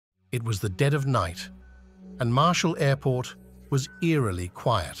It was the dead of night, and Marshall Airport was eerily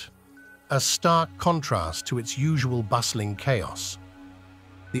quiet, a stark contrast to its usual bustling chaos.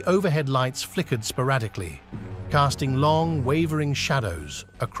 The overhead lights flickered sporadically, casting long, wavering shadows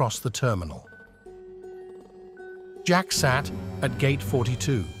across the terminal. Jack sat at Gate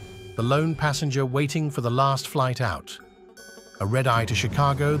 42, the lone passenger waiting for the last flight out, a red-eye to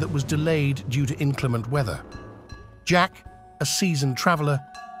Chicago that was delayed due to inclement weather. Jack, a seasoned traveler,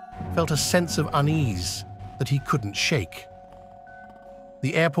 felt a sense of unease that he couldn't shake.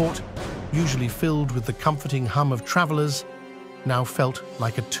 The airport, usually filled with the comforting hum of travelers, now felt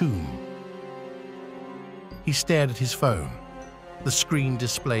like a tomb. He stared at his phone, the screen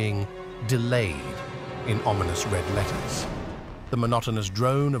displaying "delayed" in ominous red letters. The monotonous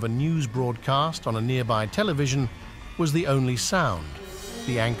drone of a news broadcast on a nearby television was the only sound,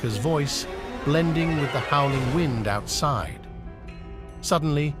 the anchor's voice blending with the howling wind outside.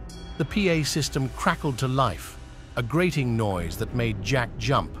 Suddenly, the PA system crackled to life, a grating noise that made Jack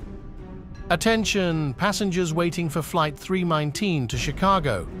jump. "Attention, passengers waiting for Flight 319 to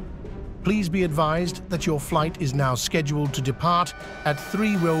Chicago. Please be advised that your flight is now scheduled to depart at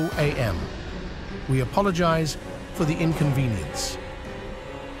 3:00 a.m. We apologize for the inconvenience."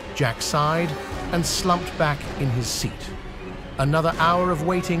 Jack sighed and slumped back in his seat. Another hour of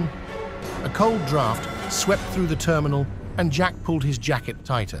waiting. A cold draft swept through the terminal, and Jack pulled his jacket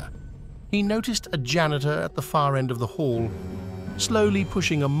tighter. He noticed a janitor at the far end of the hall, slowly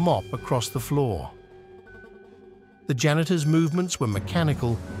pushing a mop across the floor. The janitor's movements were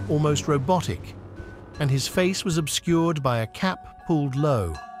mechanical, almost robotic, and his face was obscured by a cap pulled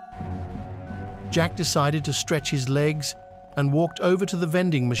low. Jack decided to stretch his legs and walked over to the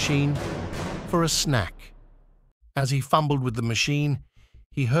vending machine for a snack. As he fumbled with the machine,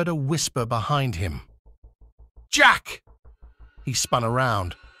 he heard a whisper behind him. "Jack!" He spun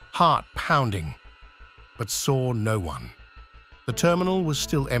around, heart pounding, but saw no one. The terminal was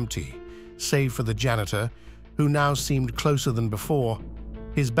still empty, save for the janitor, who now seemed closer than before,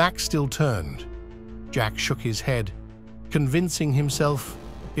 his back still turned. Jack shook his head, convincing himself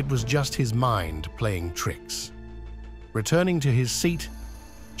it was just his mind playing tricks. Returning to his seat,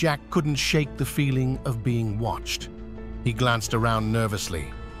 Jack couldn't shake the feeling of being watched. He glanced around nervously.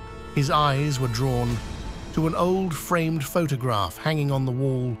 His eyes were drawn to an old framed photograph hanging on the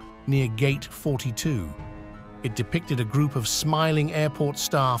wall near Gate 42. It depicted a group of smiling airport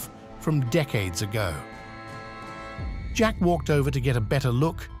staff from decades ago. Jack walked over to get a better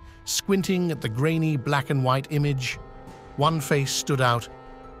look, squinting at the grainy black and white image. One face stood out,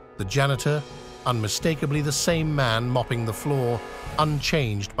 the janitor, unmistakably the same man mopping the floor,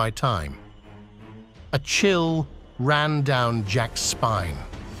 unchanged by time. A chill ran down Jack's spine.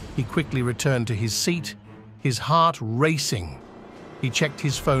 He quickly returned to his seat, his heart racing. He checked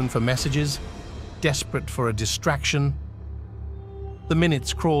his phone for messages, desperate for a distraction. The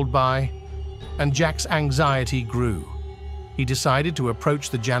minutes crawled by, and Jack's anxiety grew. He decided to approach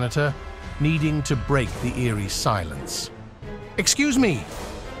the janitor, needing to break the eerie silence. "Excuse me,"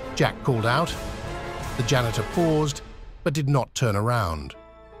 Jack called out. The janitor paused, but did not turn around.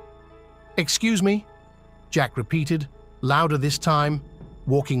 "Excuse me," Jack repeated, louder this time,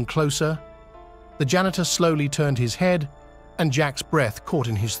 walking closer. The janitor slowly turned his head, and Jack's breath caught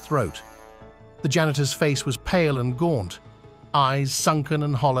in his throat. The janitor's face was pale and gaunt, eyes sunken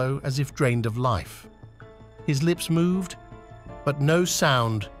and hollow as if drained of life. His lips moved, but no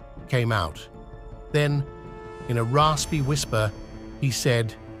sound came out. Then, in a raspy whisper, he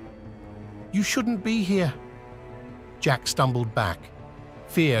said, "You shouldn't be here." Jack stumbled back,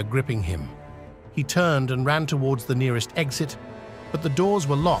 fear gripping him. He turned and ran towards the nearest exit, but the doors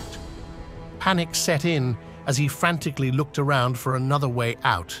were locked. Panic set in as he frantically looked around for another way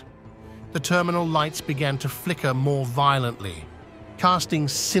out. The terminal lights began to flicker more violently, casting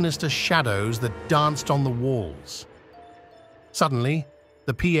sinister shadows that danced on the walls. Suddenly,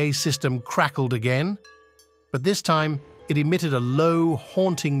 the PA system crackled again, but this time it emitted a low,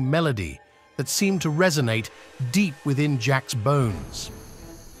 haunting melody that seemed to resonate deep within Jack's bones.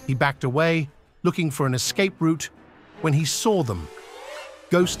 He backed away, looking for an escape route, when he saw them,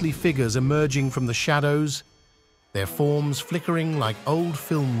 ghostly figures emerging from the shadows, their forms flickering like old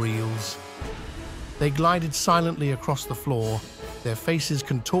film reels. They glided silently across the floor, their faces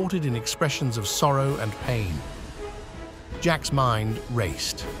contorted in expressions of sorrow and pain. Jack's mind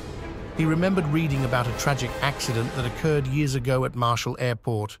raced. He remembered reading about a tragic accident that occurred years ago at Marshall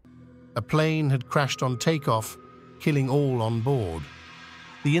Airport. A plane had crashed on takeoff, killing all on board.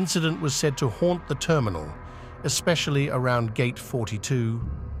 The incident was said to haunt the terminal, especially around Gate 42.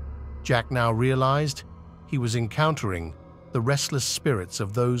 Jack now realized he was encountering the restless spirits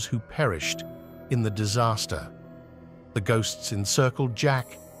of those who perished in the disaster. The ghosts encircled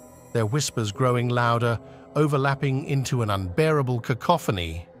Jack, their whispers growing louder, overlapping into an unbearable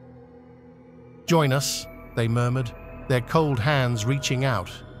cacophony. "Join us," they murmured, their cold hands reaching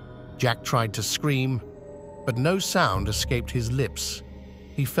out. Jack tried to scream, but no sound escaped his lips.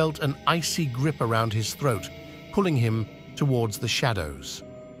 He felt an icy grip around his throat, pulling him towards the shadows.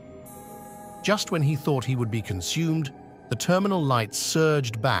 Just when he thought he would be consumed, the terminal lights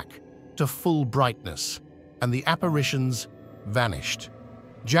surged back to full brightness, and the apparitions vanished.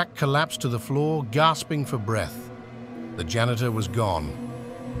 Jack collapsed to the floor, gasping for breath. The janitor was gone,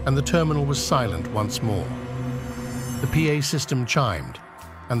 and the terminal was silent once more. The PA system chimed,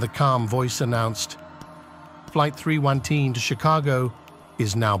 and the calm voice announced, "Flight 319 to Chicago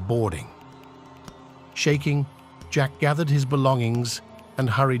is now boarding." Shaking, Jack gathered his belongings and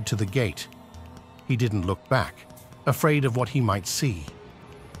hurried to the gate. He didn't look back, afraid of what he might see.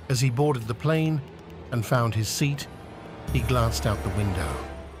 As he boarded the plane and found his seat, he glanced out the window.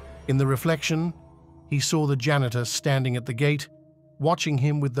 In the reflection, he saw the janitor standing at the gate, watching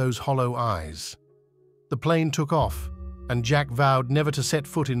him with those hollow eyes. The plane took off, and Jack vowed never to set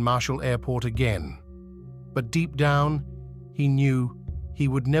foot in Marshall Airport again. But deep down, he knew he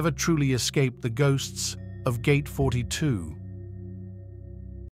would never truly escape the ghosts of Gate 42.